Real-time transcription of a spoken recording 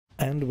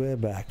And we're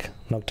back.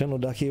 Nocturnal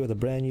Duck here with a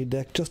brand new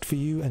deck just for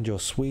you and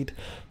your sweet,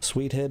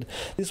 sweet head.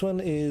 This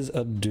one is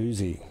a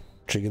doozy.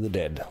 Trigger the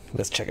Dead.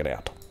 Let's check it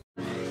out.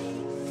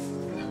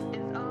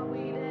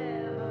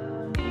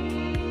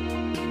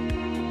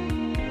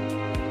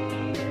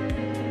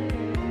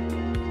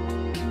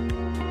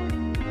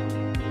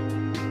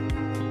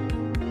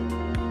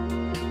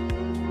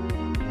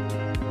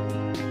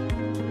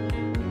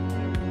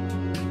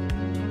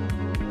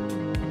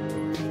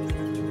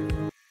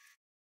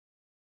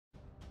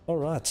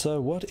 Alright, so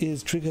what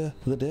is Trigger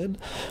the Dead?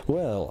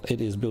 Well,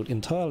 it is built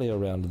entirely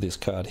around this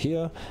card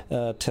here,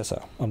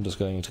 Tessa. I'm just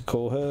going to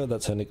call her,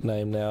 that's her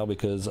nickname now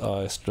because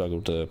I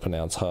struggle to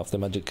pronounce half the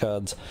magic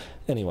cards.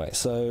 Anyway,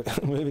 so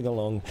moving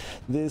along,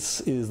 this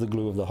is the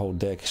glue of the whole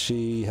deck.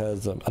 She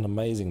has an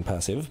amazing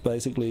passive.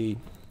 Basically,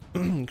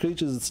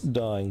 creatures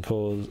dying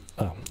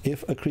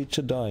if a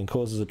creature dying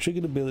causes a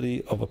triggered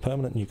ability of a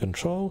permanent you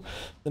control,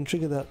 then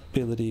trigger that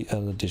ability at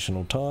an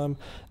additional time.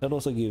 It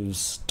also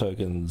gives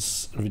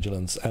tokens,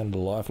 vigilance, and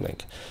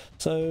lifelink.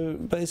 So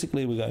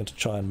basically we're going to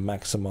try and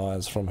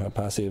maximize from her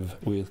passive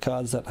with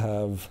cards that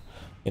have,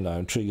 you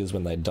know, triggers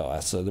when they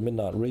die. So the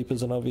Midnight Reaper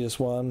is an obvious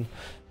one.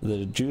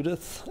 The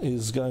Judith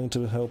is going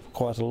to help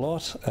quite a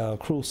lot. Our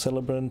Cruel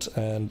Celebrant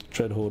and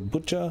Dreadhorde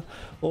Butcher.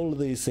 All of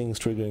these things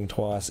triggering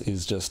twice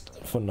is just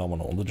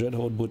phenomenal. The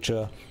Dreadhorde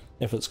Butcher,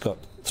 if it's got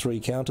 3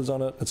 counters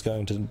on it, it's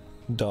going to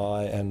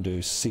die and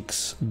do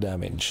 6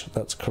 damage.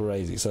 That's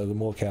crazy. So the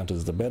more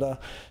counters, the better.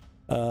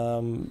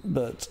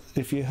 But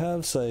if you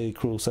have, say,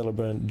 Cruel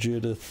Celebrant,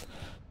 Judith,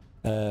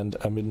 and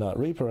a Midnight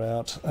Reaper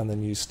out, and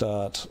then you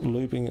start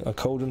looping a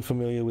Cauldron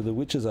Familiar with a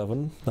Witch's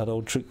Oven, that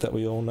old trick that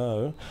we all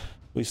know,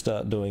 we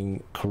start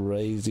doing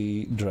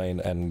crazy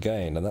drain and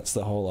gain, and that's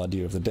the whole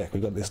idea of the deck.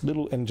 We've got this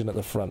little engine at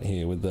the front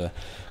here with the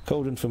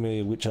Cauldron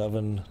Familiar, Witch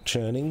Oven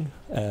churning,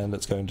 and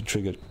it's going to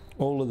trigger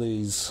all of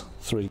these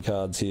 3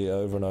 cards here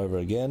over and over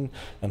again,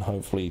 and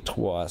hopefully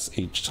twice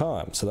each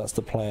time. So that's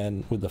the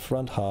plan with the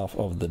front half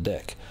of the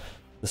deck.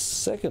 The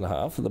second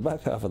half, the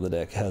back half of the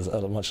deck, has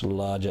a much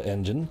larger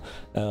engine,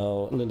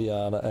 our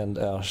Liliana and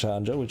our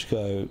Chandra, which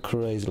go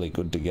crazily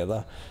good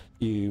together.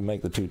 You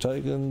make the 2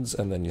 tokens,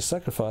 and then you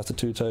sacrifice the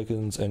 2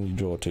 tokens, and you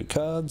draw 2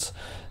 cards.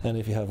 And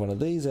if you have one of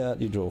these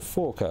out, you draw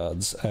 4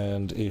 cards.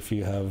 And if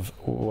you have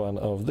one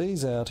of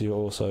these out, you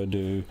also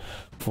do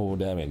 4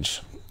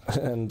 damage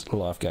and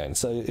life gain.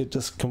 So it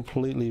just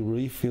completely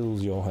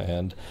refills your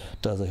hand,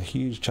 does a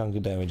huge chunk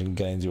of damage, and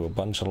gains you a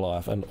bunch of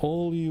life. And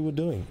all you're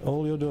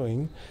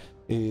doing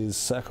is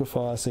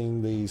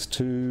sacrificing these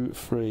 2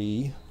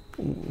 free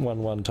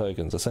 1/1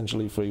 tokens,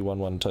 essentially free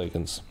 1/1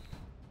 tokens.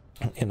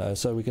 You know,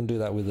 so we can do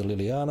that with the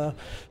Liliana,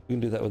 we can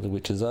do that with the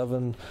Witch's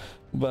Oven,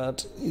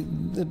 but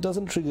it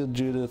doesn't trigger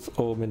Judith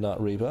or Midnight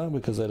Reaper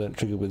because they don't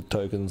trigger with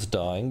tokens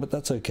dying, but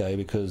that's okay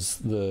because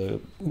the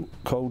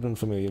Cauldron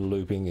Familiar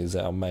looping is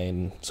our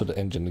main sort of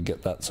engine to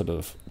get that sort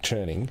of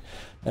churning.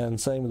 And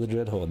same with the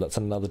Dreadhorde, that's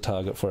another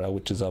target for our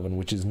Witch's Oven,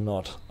 which is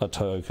not a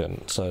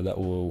token, so that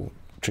will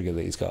trigger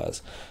these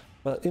guys.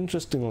 But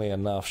interestingly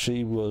enough,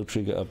 she will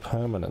trigger a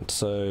permanent,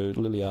 so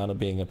Liliana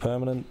being a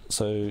permanent,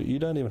 so you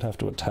don't even have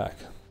to attack.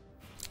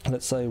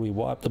 Let's say we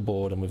wipe the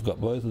board and we've got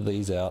both of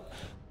these out,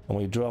 and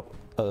we drop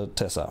a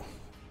Tessa.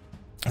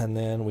 And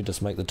then we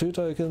just make the 2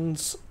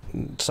 tokens,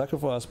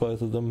 sacrifice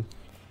both of them.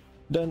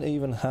 Don't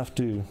even have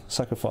to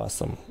sacrifice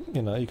them.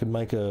 You know, you could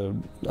make a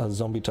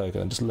zombie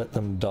token and just let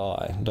them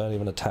die. Don't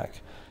even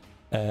attack.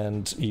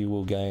 And you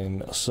will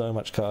gain so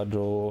much card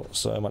draw,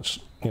 so much,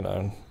 you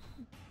know,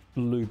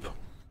 loop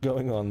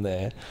going on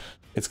there.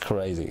 It's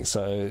crazy.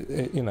 So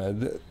you know,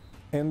 the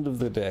end of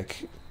the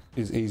deck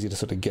is easy to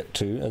sort of get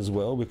to as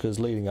well, because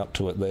leading up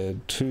to it they're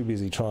too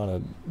busy trying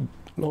to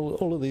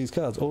all of these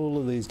cards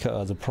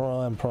are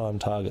prime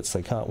targets.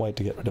 They can't wait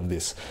to get rid of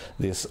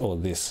this or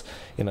this.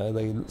 You know,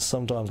 they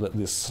sometimes let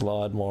this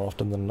slide more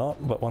often than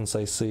not, but once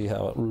they see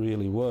how it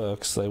really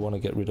works, they want to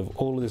get rid of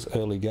all of this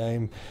early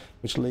game,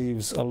 which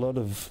leaves a lot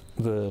of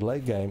the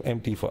late game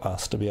empty for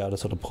us to be able to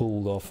sort of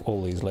pull off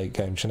all these late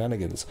game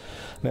shenanigans.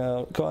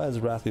 Now, Gaia's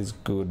Wrath is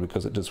good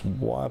because it just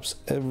wipes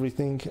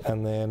everything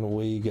and then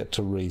we get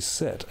to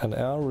reset. And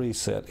our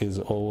reset is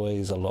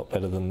always a lot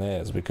better than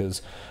theirs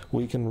because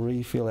we can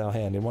refill our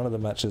hand. In one of the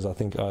matches, I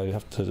think I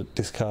have to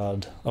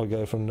discard, I'll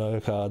go from no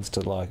cards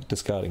to like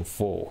discarding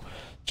 4.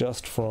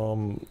 Just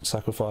from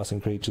sacrificing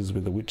creatures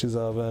with the Witch's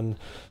Oven,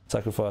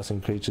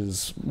 sacrificing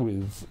creatures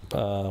with,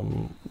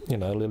 you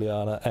know,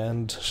 Liliana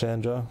and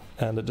Chandra,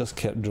 and it just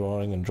kept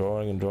drawing and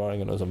drawing and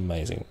drawing, and it was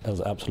amazing. It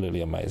was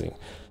absolutely amazing.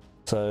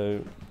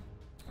 So,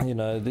 you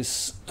know,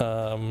 this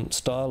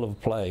style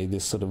of play,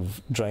 this sort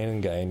of drain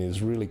and gain,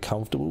 is really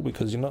comfortable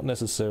because you're not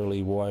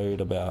necessarily worried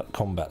about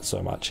combat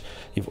so much.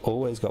 You've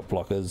always got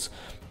blockers.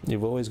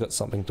 You've always got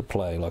something to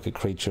play, like a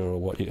creature or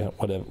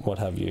what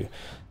have you.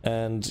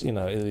 And, you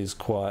know, it is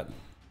quite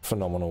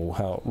phenomenal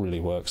how it really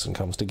works and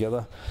comes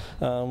together.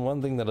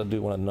 One thing that I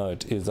do want to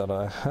note is that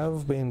I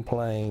have been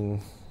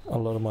playing a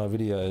lot of my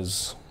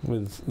videos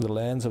with the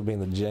lands have been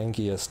the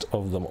jankiest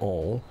of them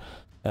all,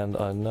 and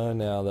I know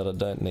now that I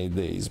don't need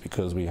these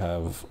because we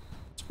have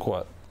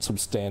quite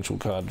substantial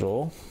card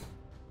draw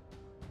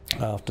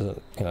after,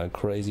 you know,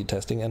 crazy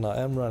testing, and I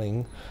am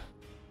running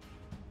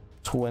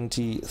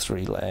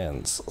 23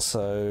 lands.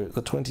 So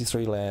the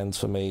 23 lands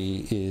for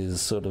me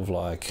is sort of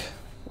like,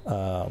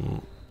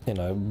 you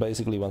know,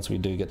 basically once we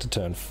do get to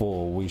turn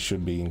 4, we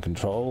should be in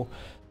control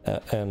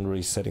and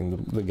resetting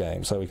the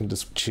game, so we can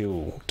just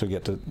chill to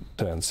get to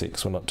turn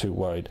 6. We're not too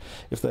worried.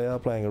 If they are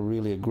playing a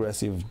really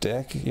aggressive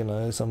deck, you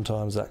know,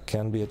 sometimes that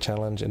can be a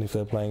challenge, and if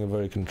they're playing a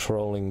very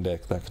controlling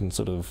deck, that can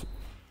sort of,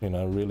 you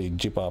know, really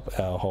jip up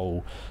our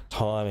whole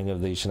timing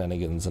of these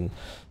shenanigans. And,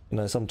 you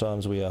know,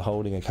 sometimes we are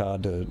holding a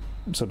card to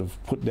sort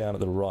of put down at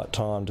the right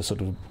time to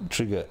sort of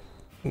trigger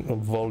a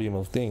volume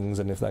of things,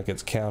 and if that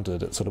gets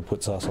countered, it sort of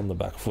puts us on the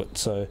back foot.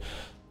 So,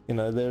 you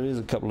know, there is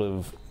a couple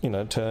of, you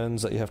know,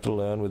 turns that you have to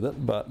learn with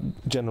it, but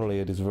generally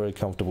it is very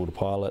comfortable to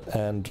pilot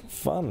and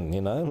fun,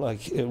 you know,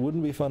 like it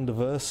wouldn't be fun to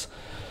verse,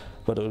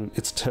 but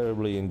it's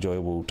terribly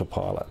enjoyable to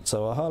pilot.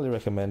 So I highly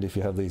recommend, if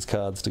you have these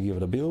cards, to give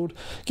it a build,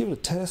 give it a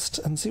test,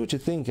 and see what you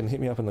think, and hit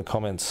me up in the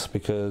comments,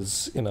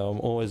 because, you know, I'm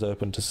always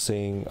open to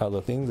seeing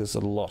other things. There's a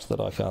lot that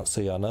I can't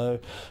see, I know,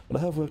 but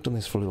I have worked on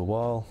this for a little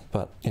while,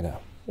 but, you know,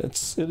 it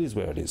is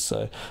where it is.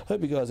 So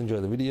hope you guys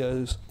enjoy the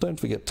videos. Don't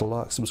forget to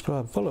like,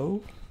 subscribe,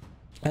 follow,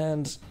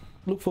 and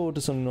look forward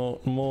to some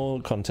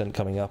more content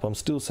coming up. I'm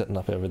still setting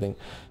up everything.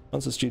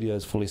 Once the studio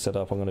is fully set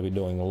up, I'm going to be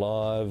doing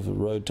live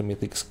Road to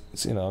Mythics.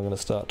 You know, I'm going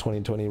to start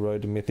 2020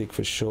 Road to Mythic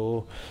for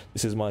sure.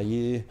 This is my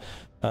year.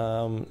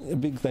 A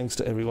big thanks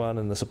to everyone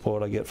and the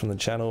support I get from the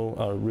channel.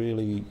 I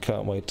really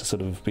can't wait to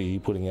sort of be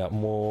putting out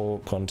more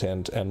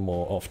content and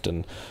more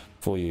often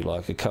for you,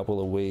 like a couple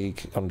a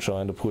week. I'm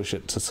trying to push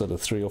it to sort of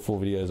 3 or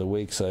 4 videos a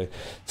week, so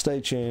stay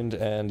tuned.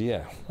 And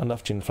yeah,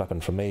 enough chin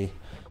flapping from me.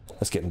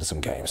 Let's get into some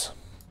games.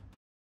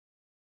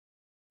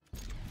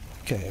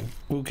 Okay,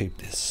 we'll keep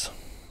this.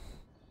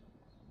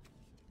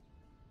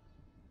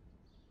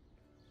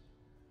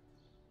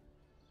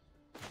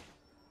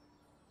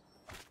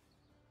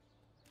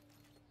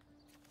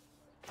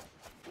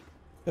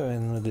 Go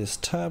in with this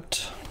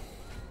tapped,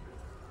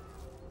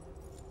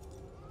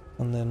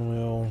 and then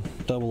we'll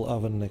double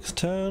oven next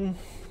turn,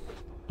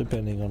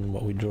 depending on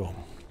what we draw.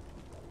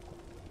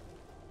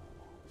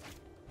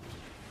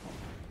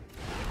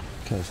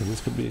 Okay, so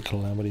this could be a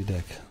Calamity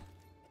deck.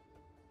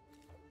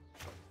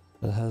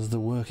 It has the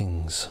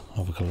workings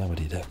of a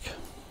Calamity deck.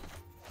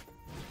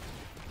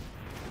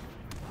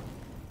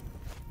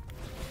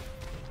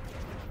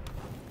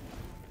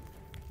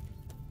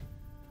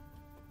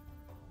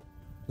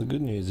 The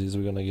good news is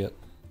we're going to get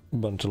a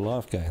bunch of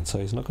life gain, so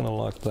he's not going to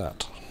like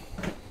that.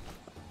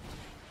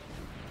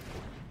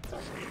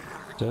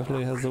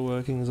 Definitely has the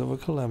workings of a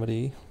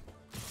Calamity.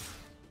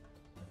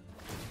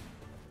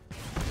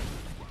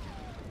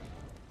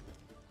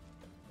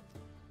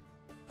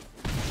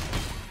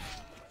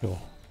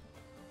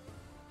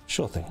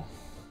 Sure thing.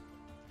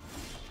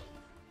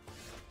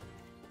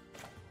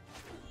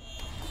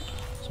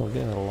 So we're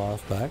getting a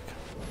life back.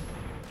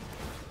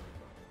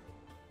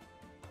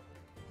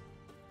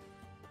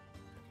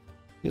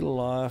 Get a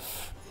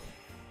life.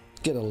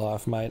 Get a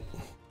life, mate.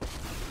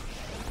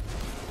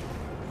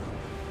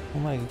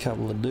 We'll make a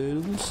couple of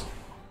doodles.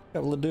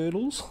 Couple of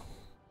doodles.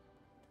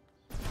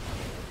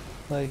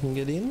 They can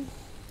get in.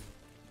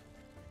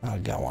 Oh,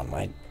 go on,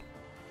 mate.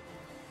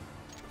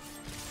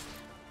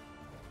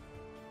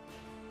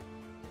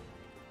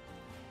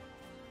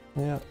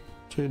 Yeah,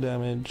 2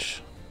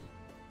 damage.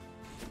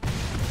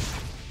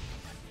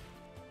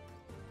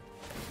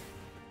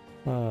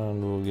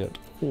 And we'll get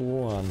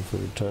 1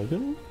 food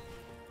token.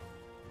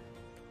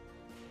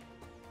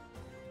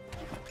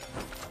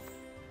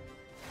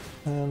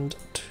 And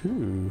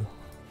 2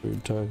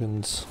 food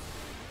tokens.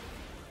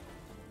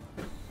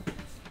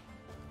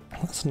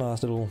 That's a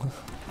nice little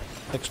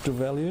extra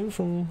value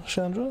from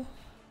Chandra.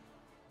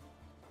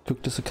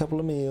 Cooked us a couple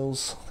of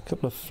meals, a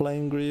couple of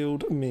flame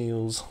grilled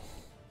meals.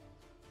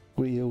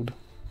 Grilled.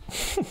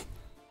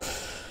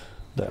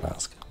 Don't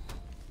ask.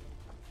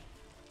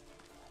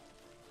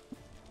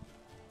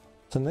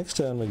 So next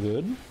turn we're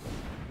good.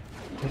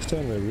 Next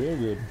turn we're real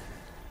good.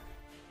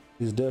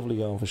 He's definitely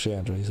going for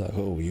Chandra. He's like,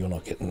 oh, you're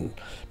not getting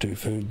 2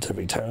 foods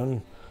every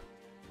turn.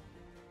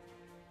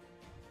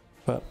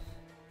 But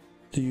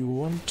do you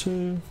want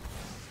to?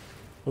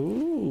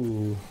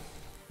 Ooh,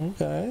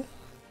 okay.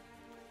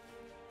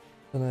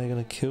 So now you're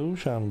gonna kill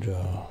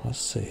Chandra. I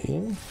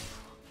see.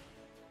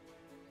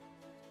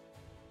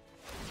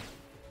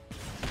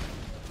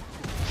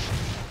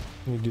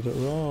 You did it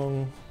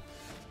wrong.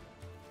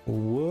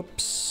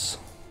 Whoops.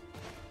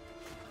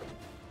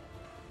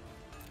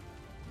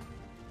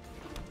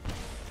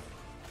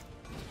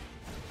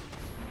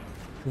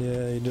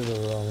 Yeah, you did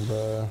it wrong,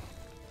 bro.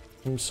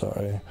 I'm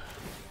sorry.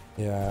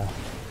 Yeah.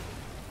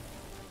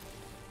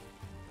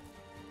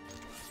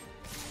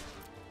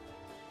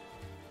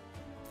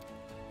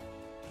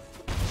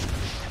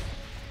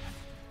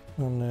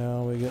 And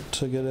now we get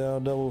to get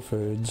our double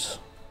foods.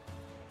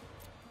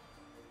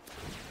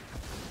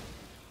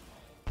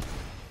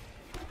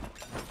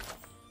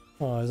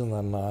 Oh, isn't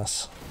that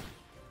nice?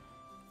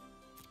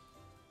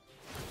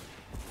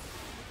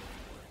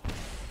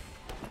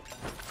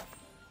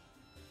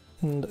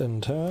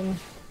 and turn.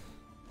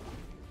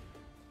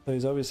 So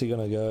he's obviously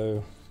going to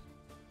go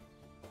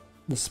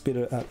the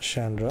Spitter at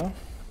Chandra,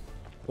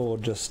 or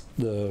just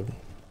the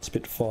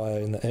Spitfire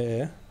in the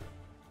air.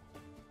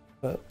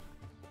 But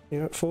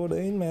you're at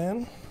 14,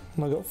 man.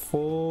 And I got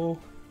 4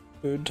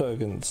 food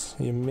tokens.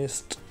 You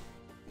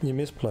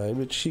misplayed,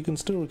 which you can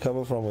still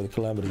recover from with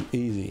Calamity,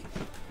 easy.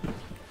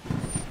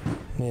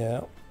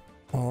 Yeah,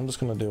 well, I'm just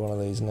going to do one of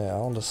these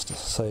now, just to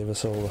save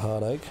us all the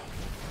heartache.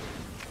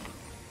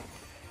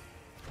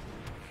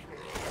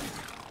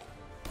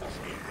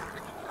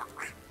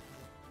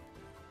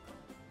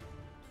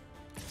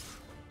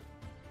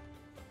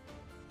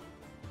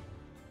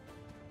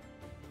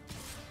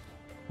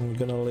 I'm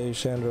going to leave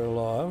Chandra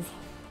alive.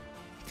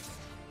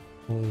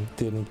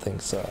 Didn't think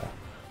so.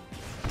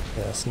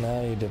 Yes,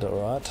 now you did it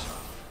right.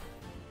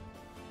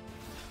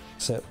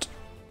 Except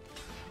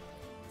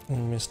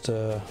missed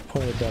a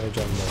point of damage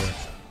on there.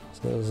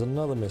 So there's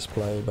another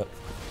misplay, but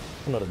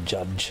I'm not a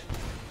judge.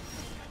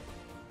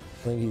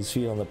 I think he's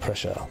feeling the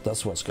pressure.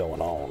 That's what's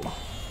going on.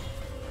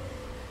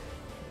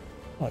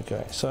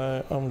 Okay,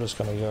 so I'm just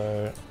gonna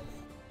go.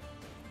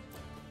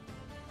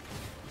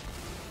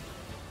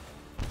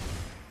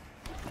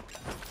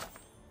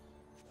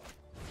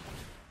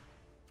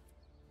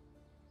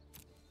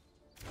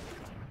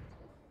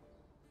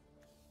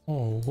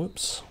 Oh,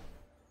 whoops.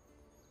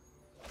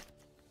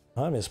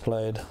 I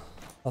misplayed.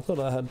 I thought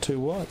I had 2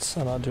 whites,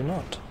 and I do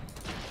not.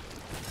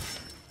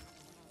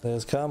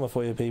 There's karma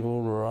for you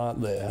people right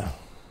there.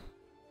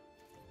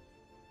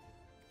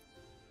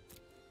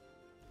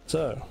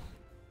 So,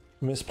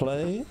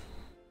 misplay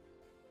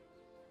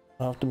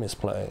after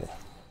misplay.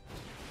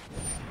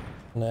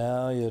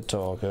 Now you're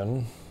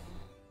talking.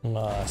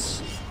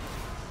 Nice.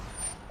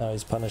 Now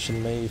he's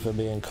punishing me for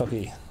being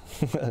cocky.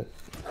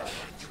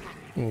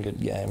 Good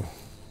game.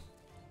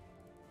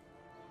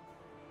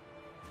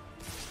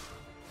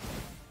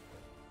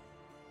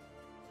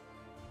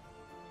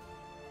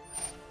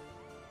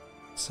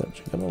 Except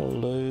you're gonna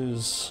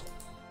lose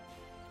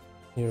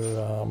your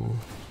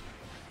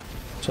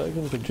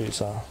token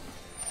producer.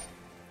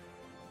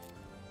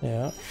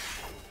 Yeah.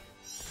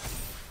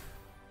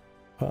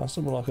 Past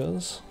the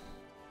blockers.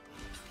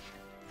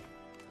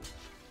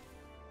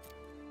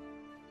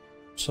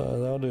 So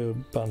they'll do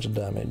a bunch of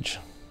damage.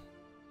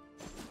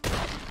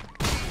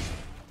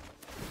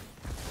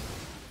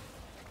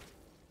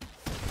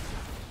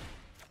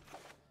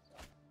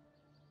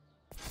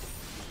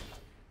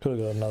 Could have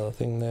got another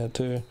thing there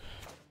too.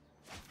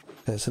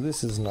 Okay, so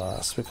this is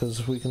nice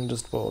because we can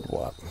just board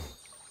wipe.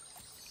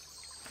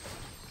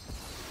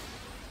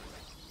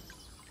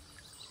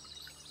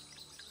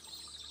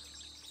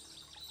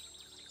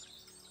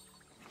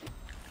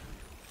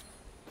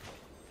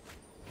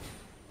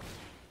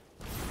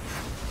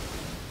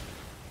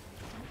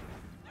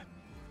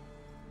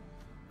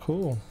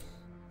 Cool.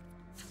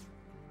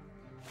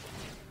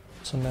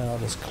 So now I'll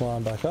just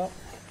climb back up,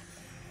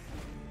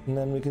 and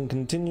then we can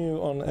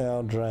continue on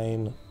our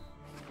drain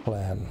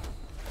plan.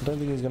 I don't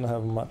think he's going to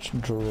have much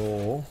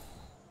draw.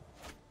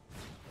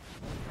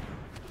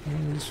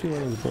 This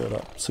feeling is brought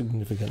up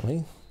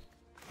significantly.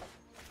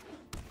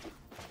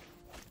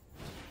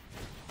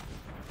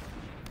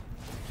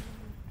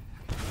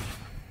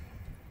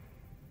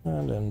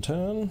 And then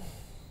turn.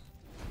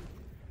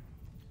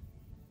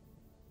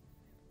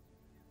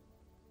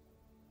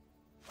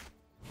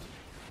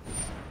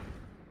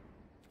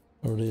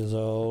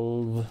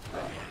 Resolve.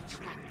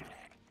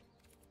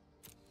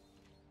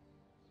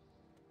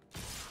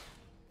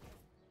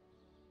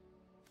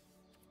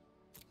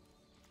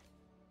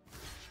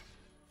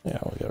 Yeah,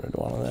 we'll get rid of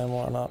one of them,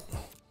 why not?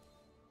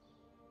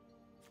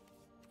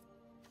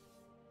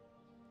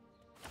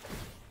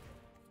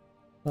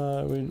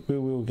 We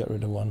will get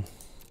rid of one.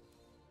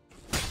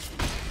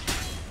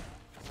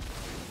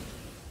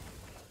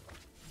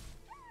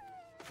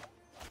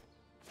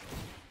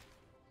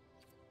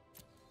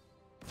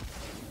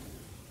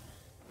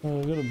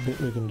 We've got a bit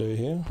we can do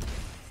here.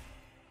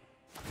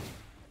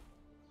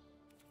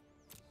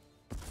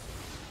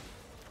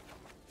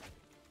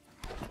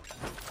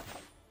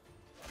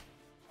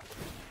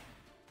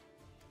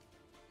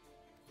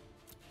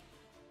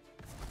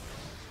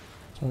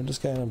 So we're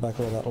just gaining back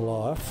all that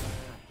life.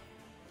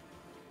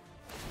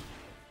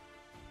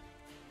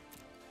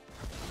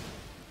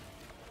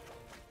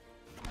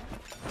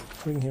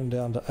 Bring him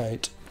down to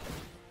 8.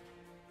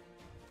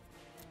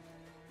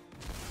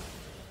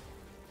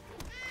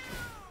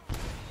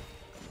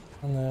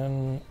 And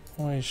then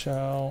we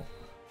shall...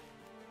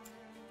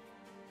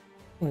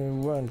 We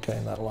won't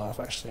gain that life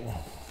actually.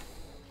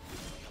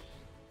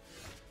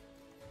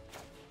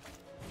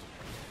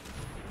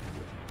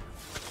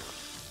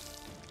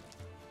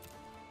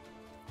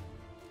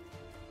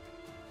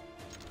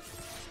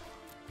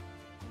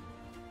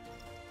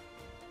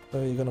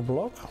 So you're gonna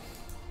block?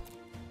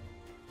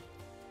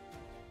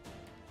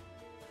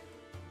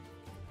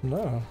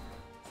 No.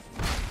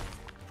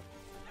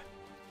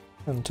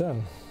 And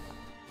 10.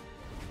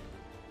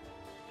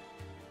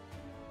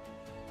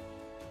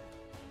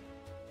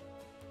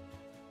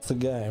 It's a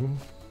game,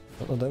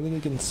 but I don't think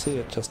you can see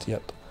it just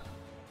yet.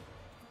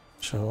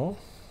 Sure.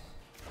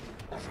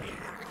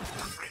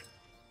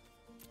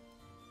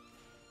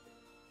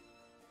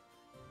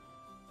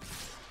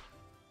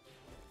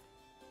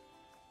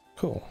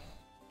 Cool.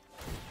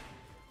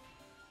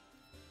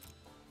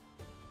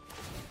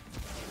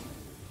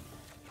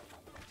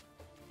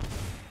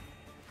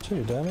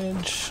 2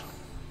 damage.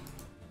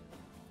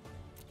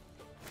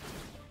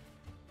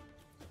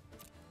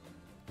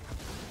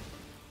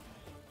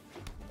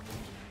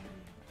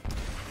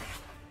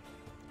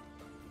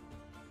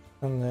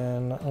 And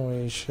then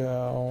we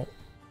shall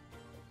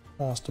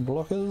cast the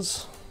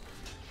blockers.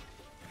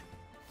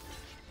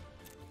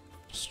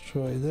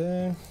 Destroy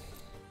there.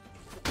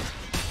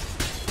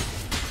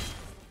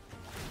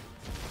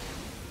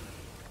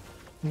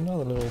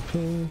 Another little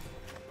ping.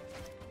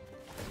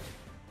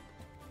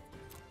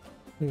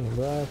 Bring it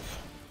back.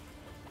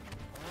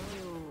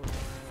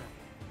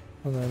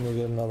 And then we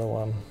get another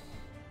one.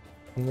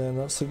 And then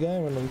that's the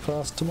game, and it'll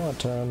pass to my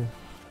turn.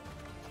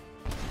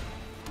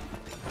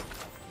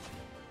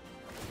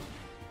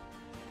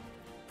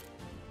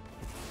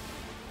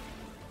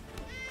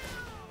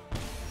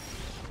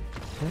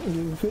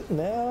 You fit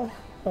now?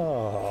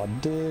 Oh,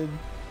 dude.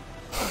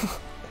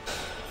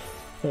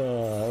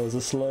 It was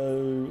a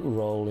slow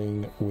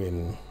rolling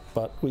win,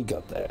 but we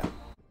got there.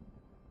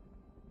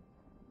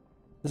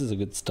 This is a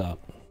good start.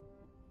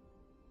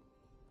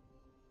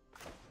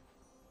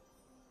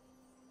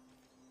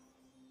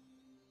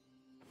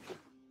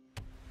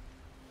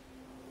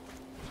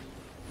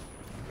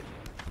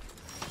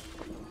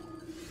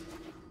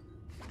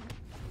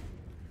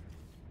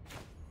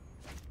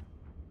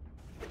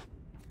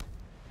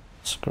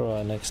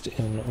 Scry next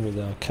in with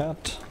our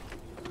cat.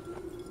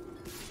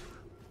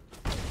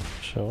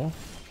 Sure.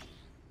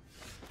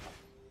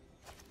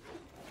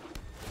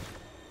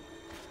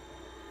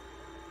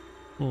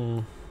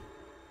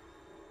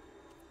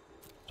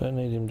 Don't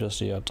need him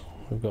just yet.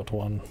 We've got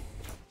one.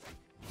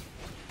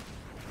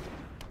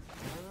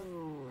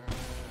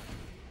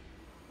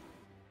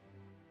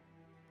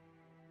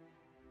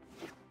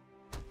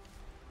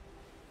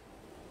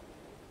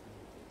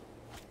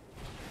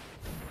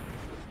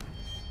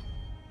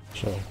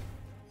 Sure.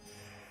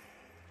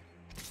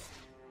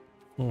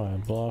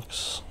 No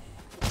blocks.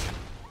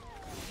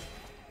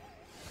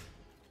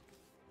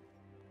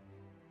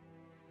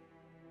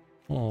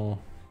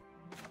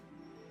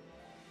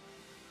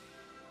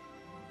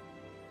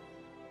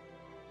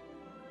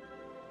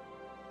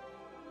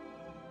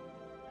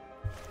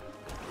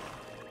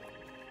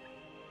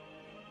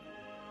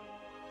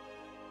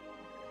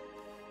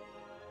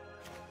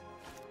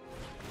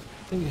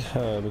 I think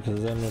her,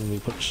 because then when we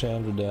put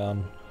Chandra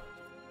down,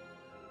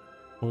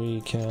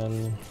 we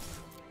can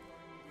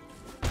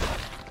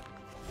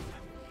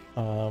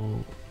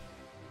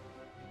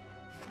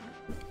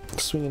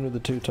swing in with the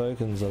 2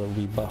 tokens that'll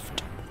be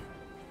buffed.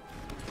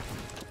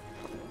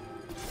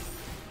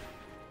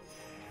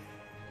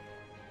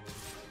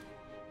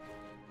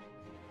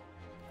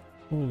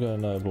 We'll go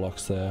no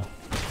blocks there.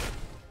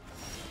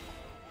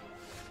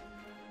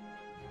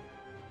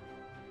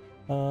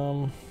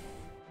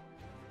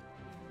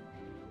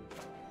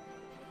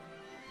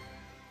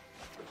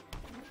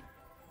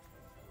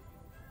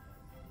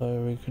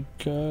 So we could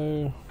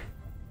go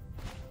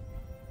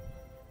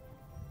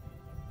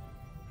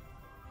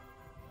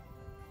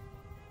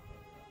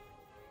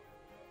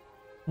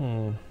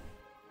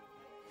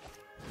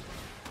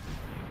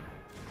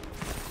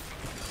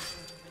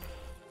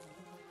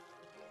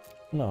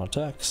no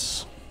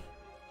attacks.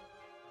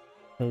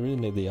 We really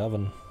need the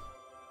oven.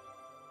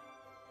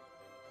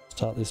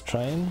 Start this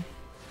train.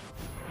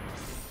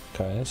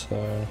 Okay,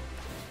 so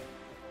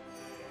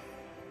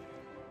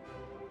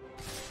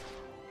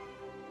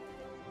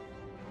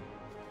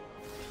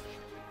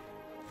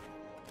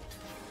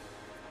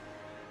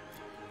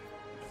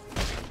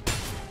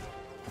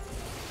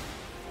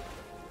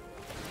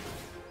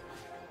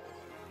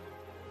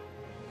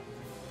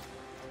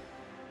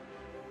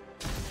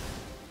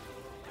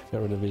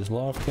get rid of his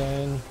life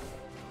gain.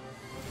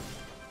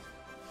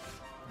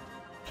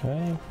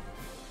 Okay.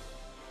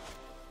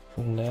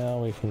 Now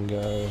we can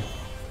go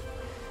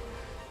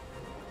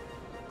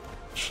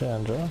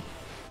Chandra.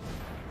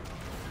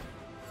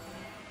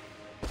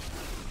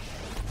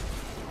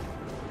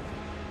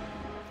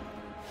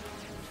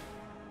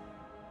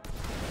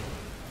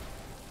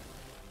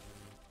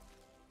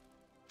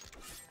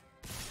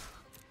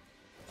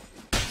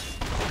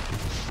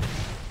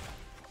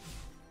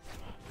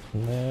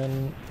 And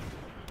then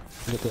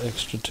get the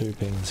extra 2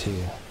 pings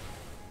here.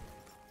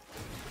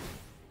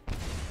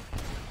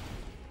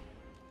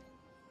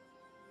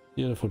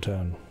 Beautiful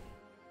turn.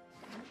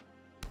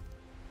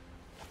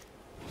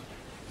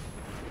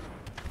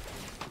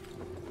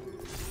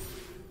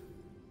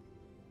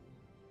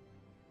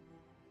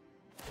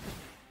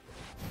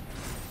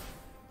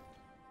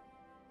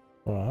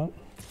 Right.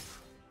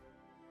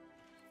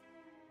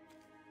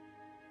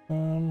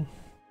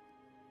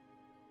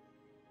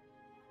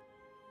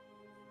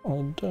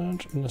 I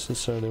don't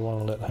necessarily want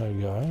to let her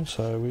go,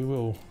 so we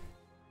will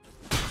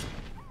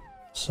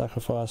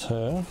sacrifice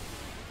her.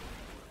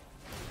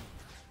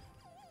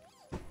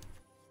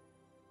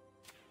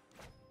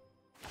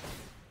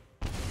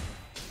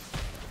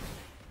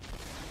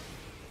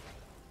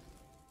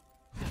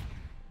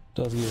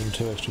 Does give him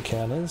 2 extra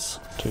counters,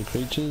 2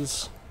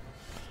 creatures.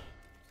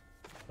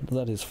 But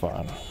that is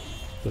fine,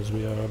 because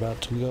we are about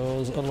to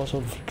cause a lot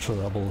of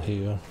trouble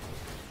here.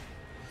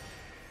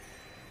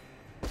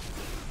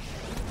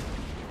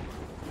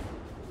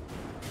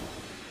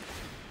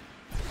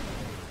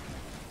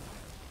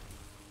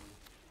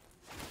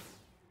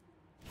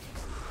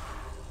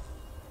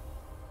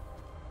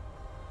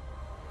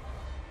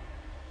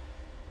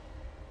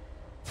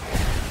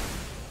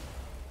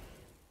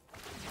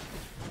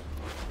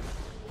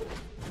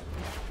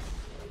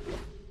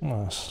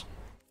 Nice.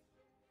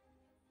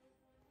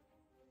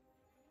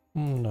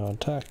 No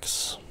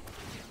attacks.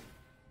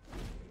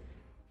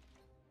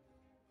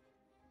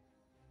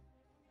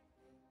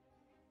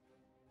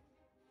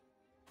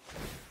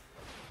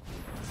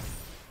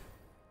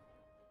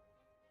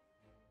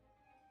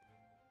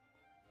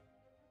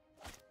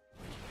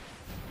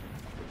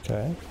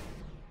 Okay.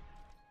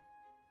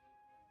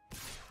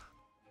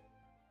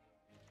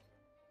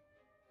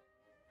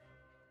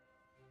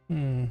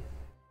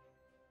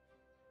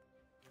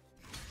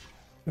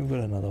 We've got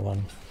another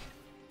one.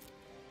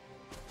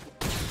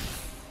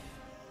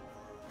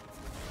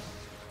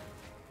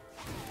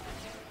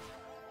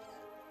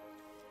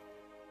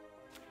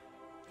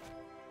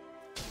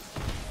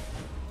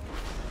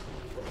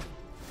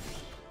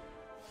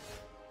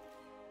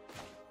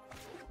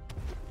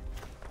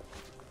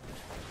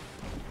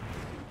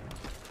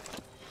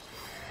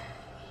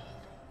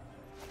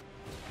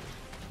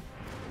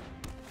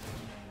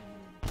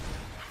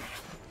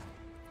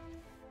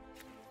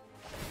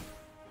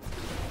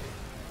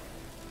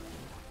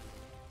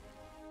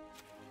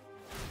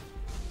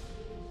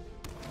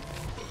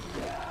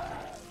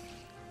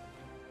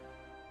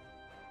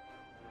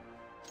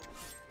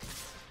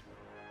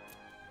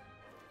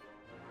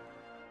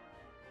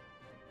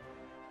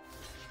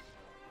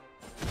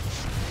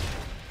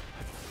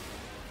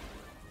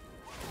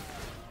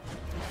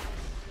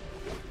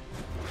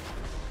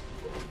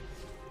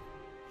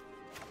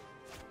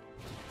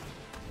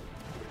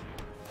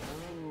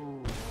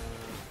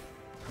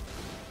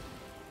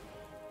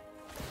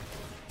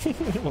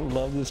 I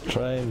love this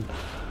train.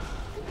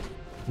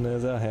 And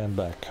there's our hand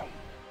back.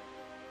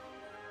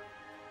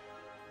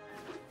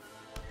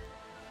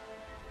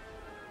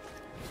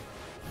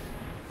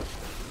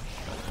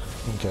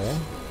 Okay.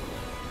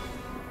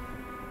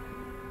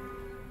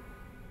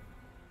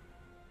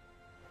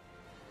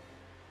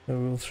 So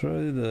we'll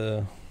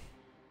throw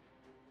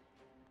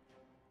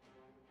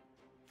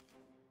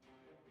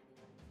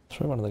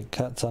one of the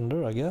cats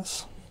under, I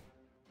guess.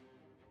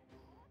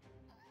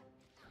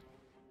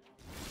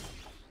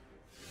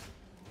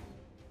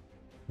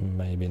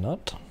 Maybe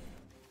not.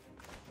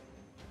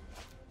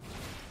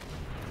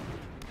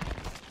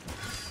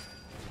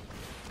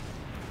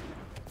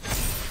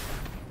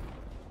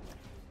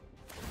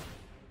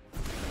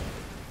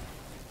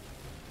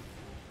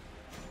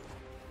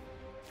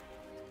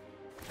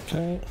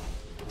 Okay.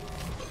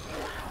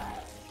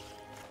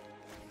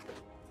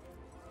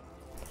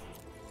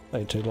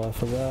 Pay 2 life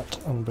for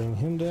that and bring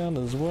him down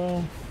as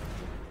well.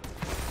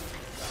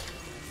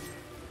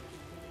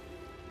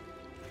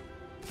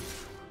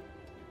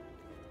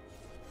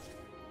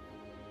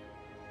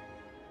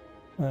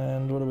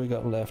 And what do we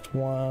got left?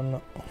 1.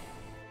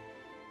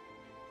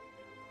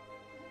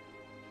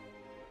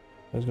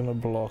 Who's going to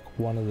block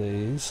one of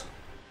these?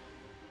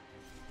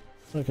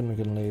 I reckon we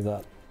can leave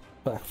that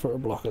back for a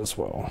block as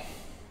well.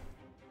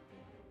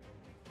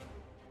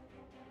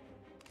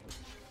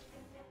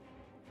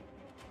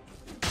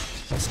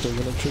 That's still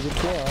going to trigger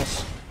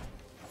twice.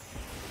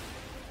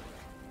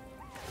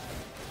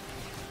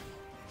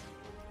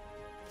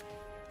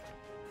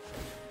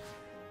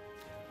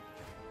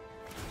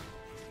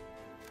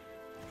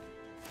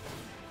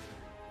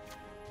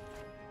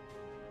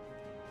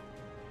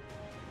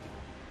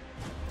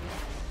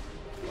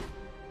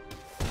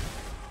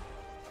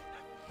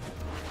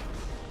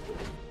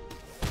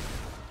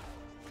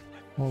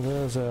 Well,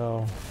 there's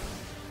our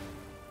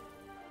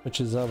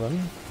witch's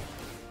oven.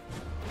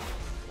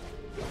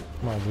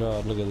 My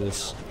god, look at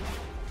this.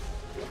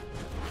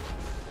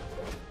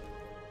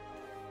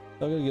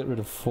 I'm gonna get rid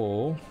of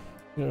 4.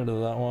 Get rid of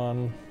that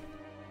one.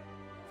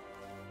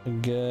 I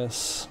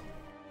guess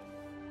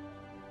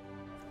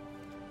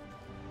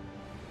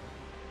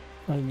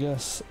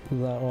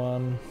that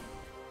one.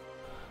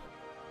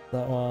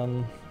 That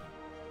one.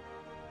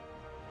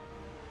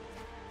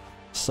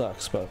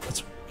 Sucks,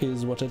 but it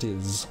is what it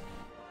is.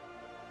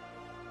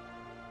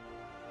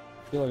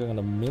 I feel like I'm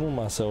gonna mill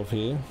myself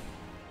here.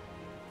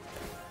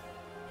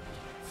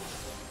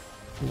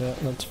 Yeah,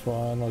 that's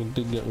fine. I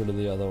did get rid of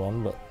the other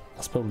one, but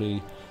that's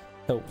probably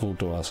helpful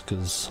to us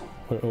because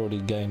we're already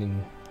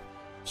gaining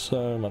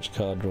so much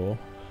card draw.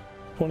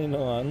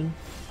 29.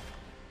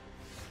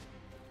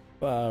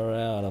 Far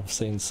out. I've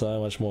seen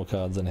so much more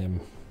cards than him.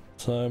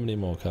 So many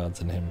more cards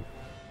than him.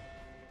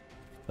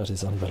 That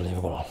is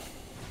unbelievable.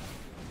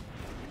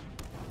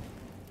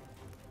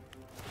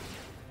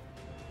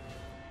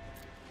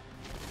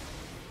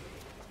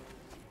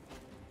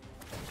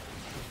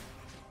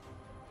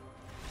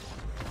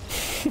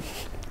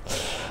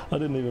 I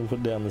didn't even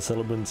put down the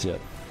celebrants yet.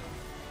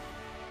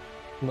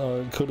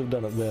 No, I could have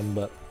done it then,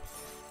 but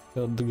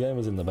the game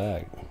was in the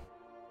bag.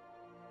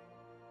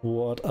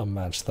 What a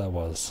match that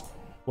was.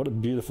 What a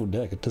beautiful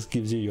deck. It just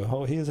gives you your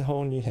whole, here's a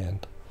whole new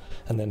hand.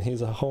 And then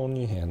here's a whole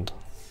new hand.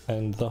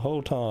 And the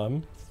whole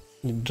time,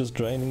 you're just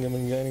draining them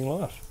and gaining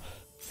life.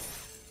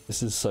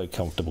 This is so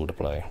comfortable to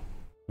play.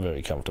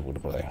 Very comfortable to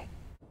play.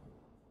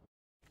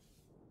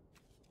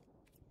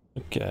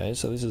 Okay,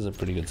 so this is a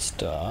pretty good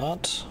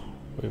start.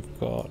 We've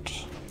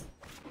got...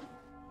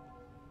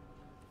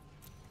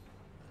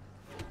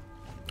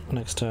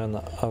 next turn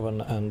the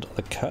oven and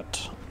the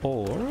cat,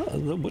 or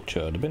the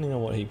butcher, depending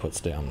on what he puts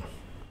down.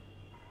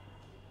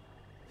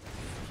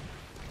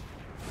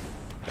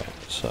 Okay,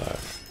 so...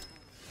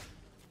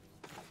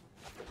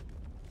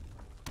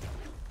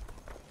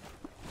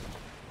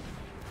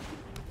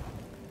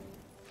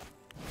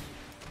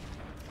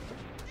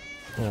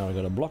 now we've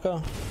got a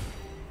blocker.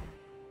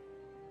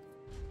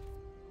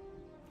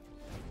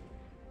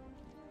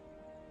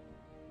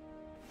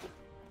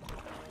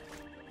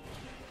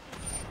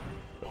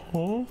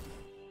 Oh.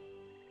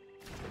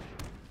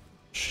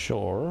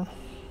 Sure.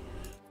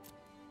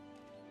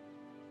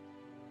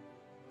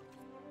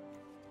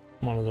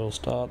 Might as well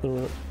start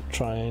the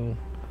train.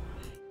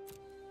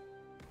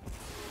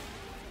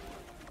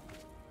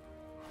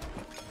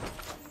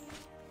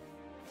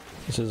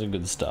 This is a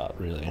good start,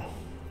 really.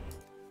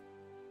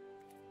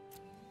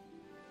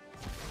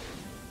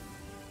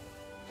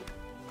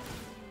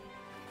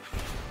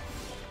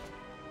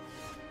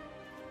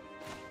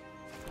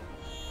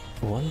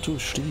 One, two,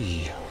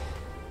 three.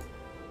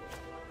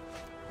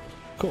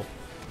 Cool.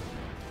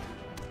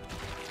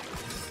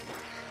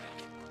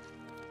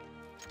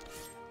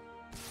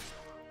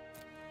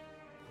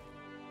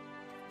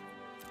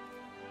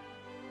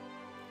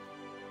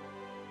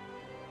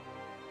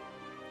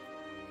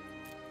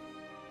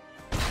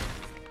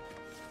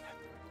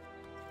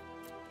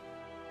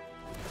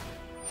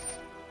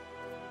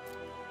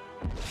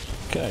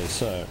 Okay,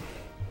 so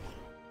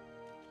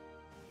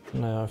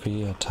now if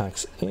he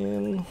attacks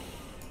in,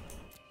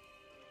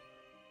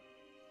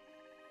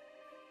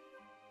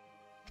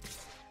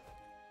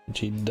 which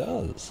he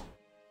does.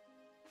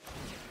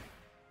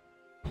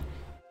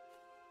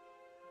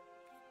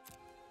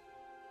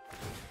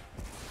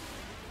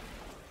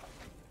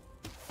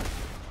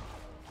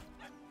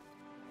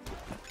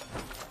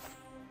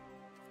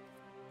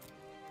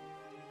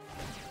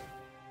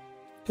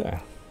 Okay.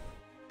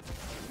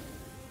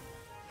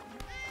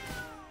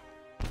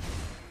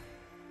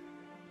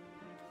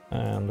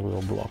 And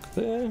we'll block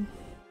there.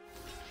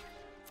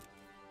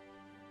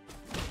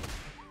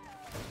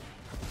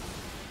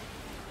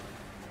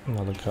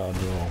 Another card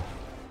draw.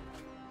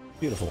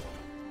 Beautiful.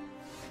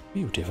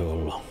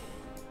 Beautiful.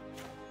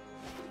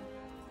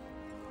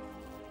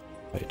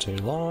 Pay 2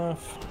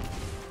 life.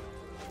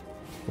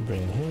 We'll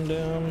bring him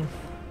down.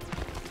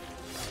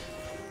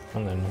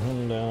 And then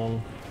him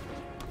down.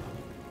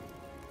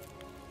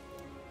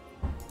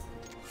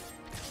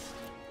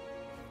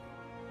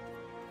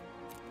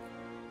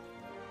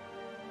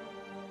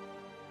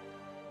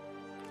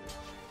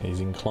 He's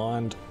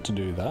inclined to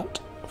do that,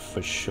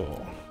 for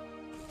sure.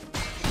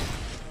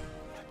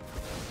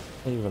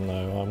 Even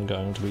though I'm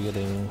going to be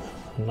getting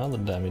another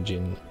damage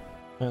in,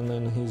 and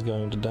then he's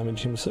going to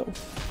damage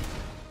himself.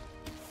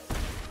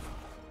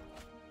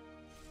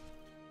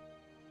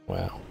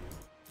 Wow.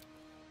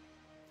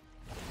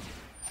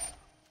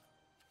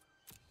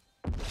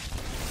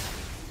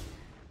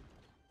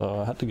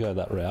 So I had to go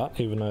that route,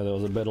 even though there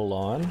was a better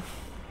line,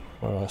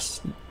 where I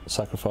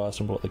sacrificed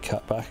and brought the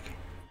cat back.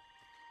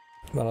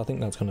 But I think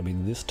that's going to be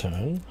this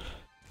turn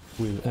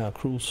with our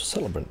Cruel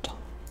Celebrant.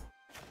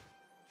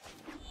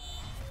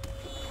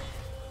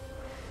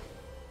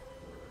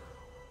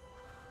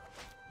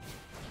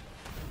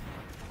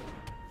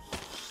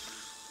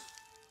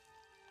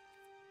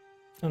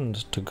 And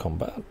to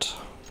combat.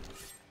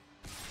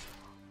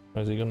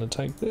 Is he going to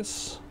take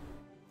this?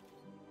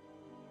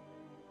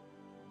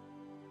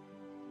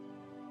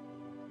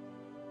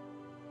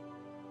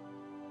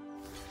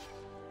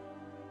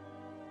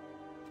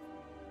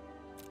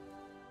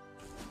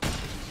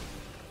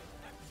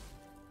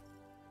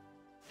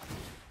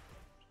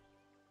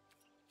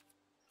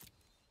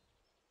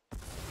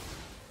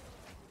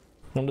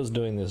 I'm just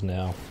doing this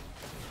now.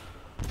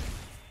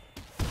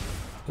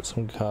 Get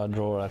some card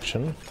draw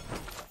action.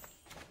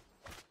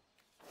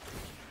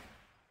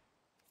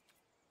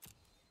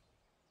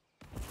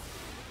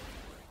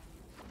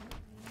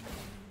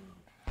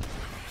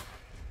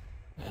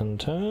 End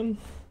turn.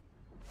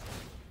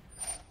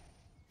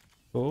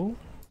 Cool.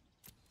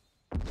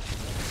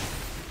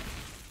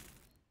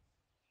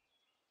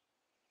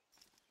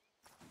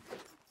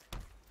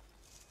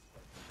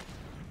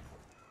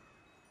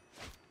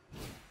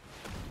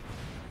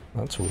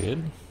 That's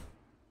weird.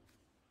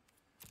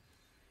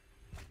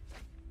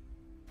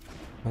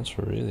 That's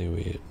really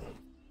weird.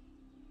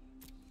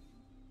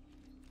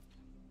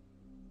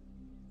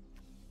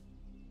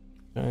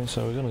 Okay,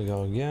 so we're gonna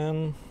go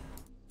again.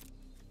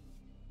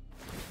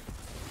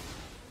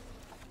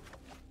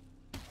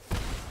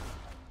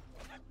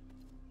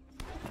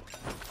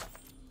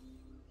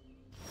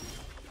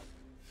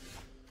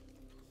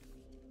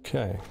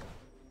 Okay.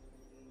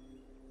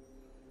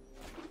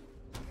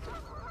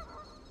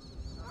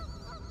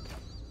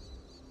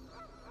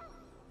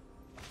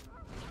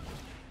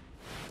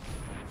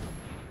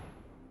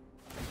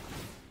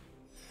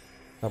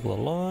 Couple of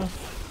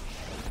life.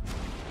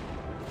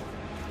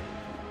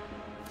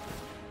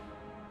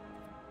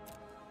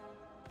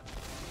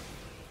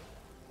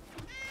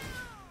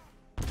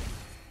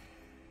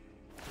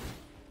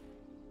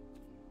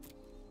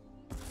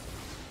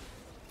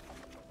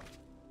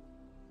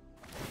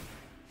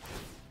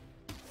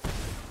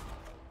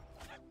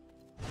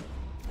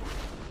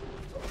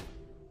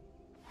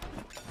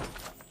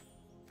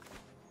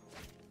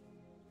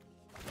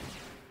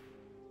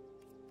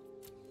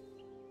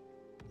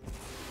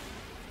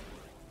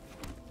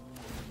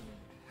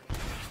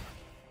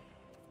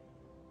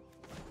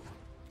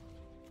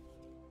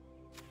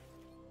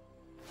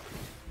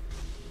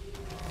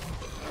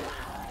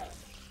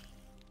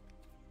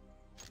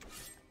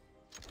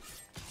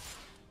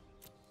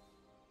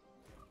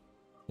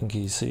 I think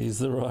he sees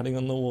the writing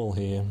on the wall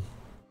here.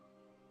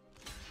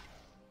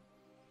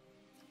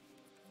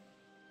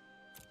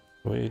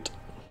 Wait.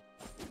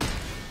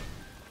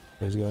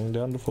 He's going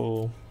down to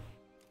 4.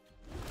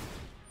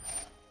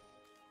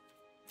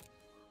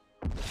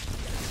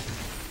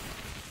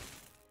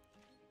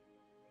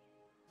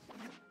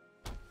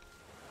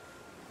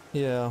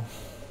 Yeah.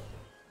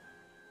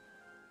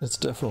 It's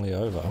definitely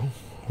over.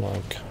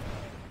 Like,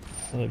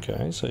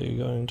 okay, so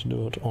you're going to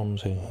do it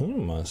onto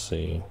him, I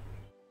see.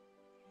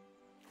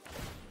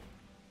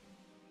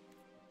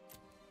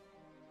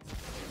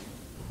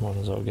 Might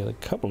as well get a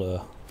couple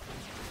of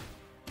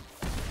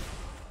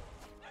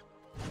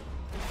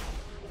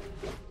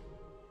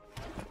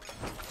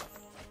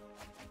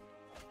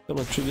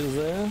triggers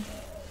there.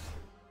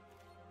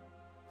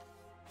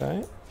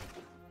 Okay.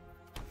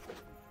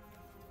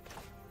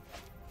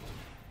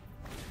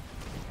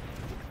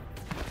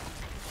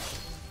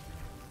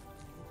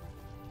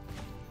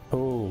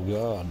 Oh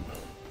god.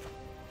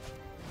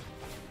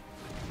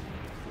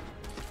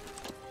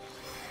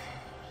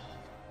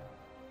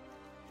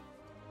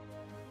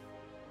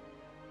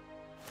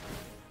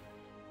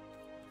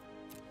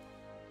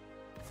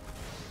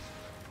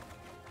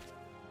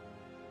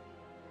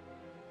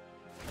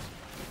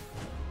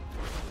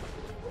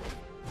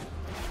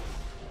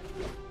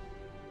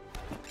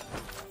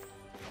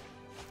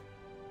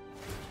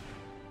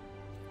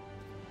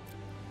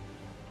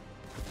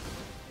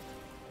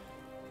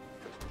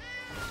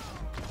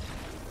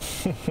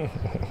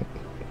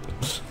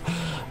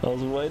 I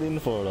was waiting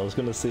for it. I was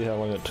going to see how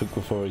long it took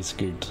before he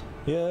scooped.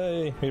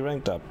 Yay, he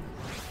ranked up.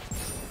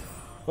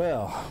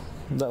 Well,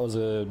 that was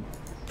a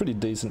pretty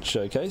decent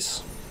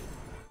showcase.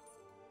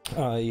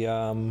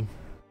 I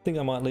think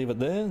I might leave it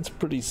there. It's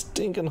pretty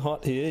stinking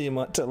hot here. You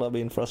might tell I've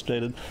been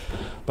frustrated,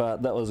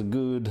 but that was a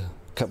good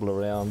couple of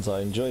rounds.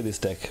 I enjoy this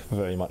deck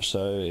very much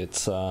so.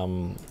 It's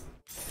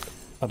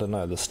I don't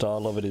know, the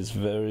style of it is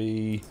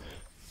very,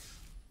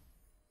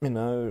 you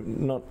know,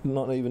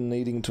 not even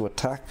needing to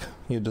attack.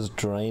 You're just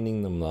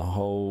draining them the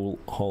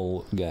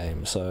whole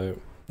game. So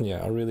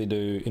yeah, I really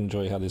do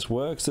enjoy how this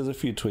works. There's a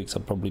few tweaks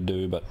I'd probably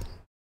do, but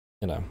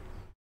you know,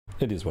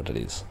 it is what it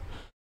is.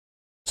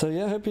 So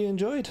yeah, hope you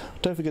enjoyed.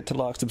 Don't forget to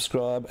like,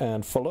 subscribe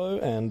and follow,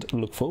 and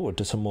look forward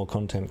to some more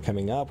content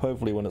coming up,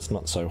 hopefully when it's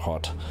not so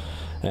hot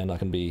and I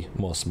can be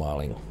more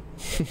smiling.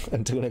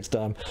 Until next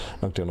time,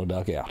 Nocturnal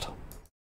Dark out.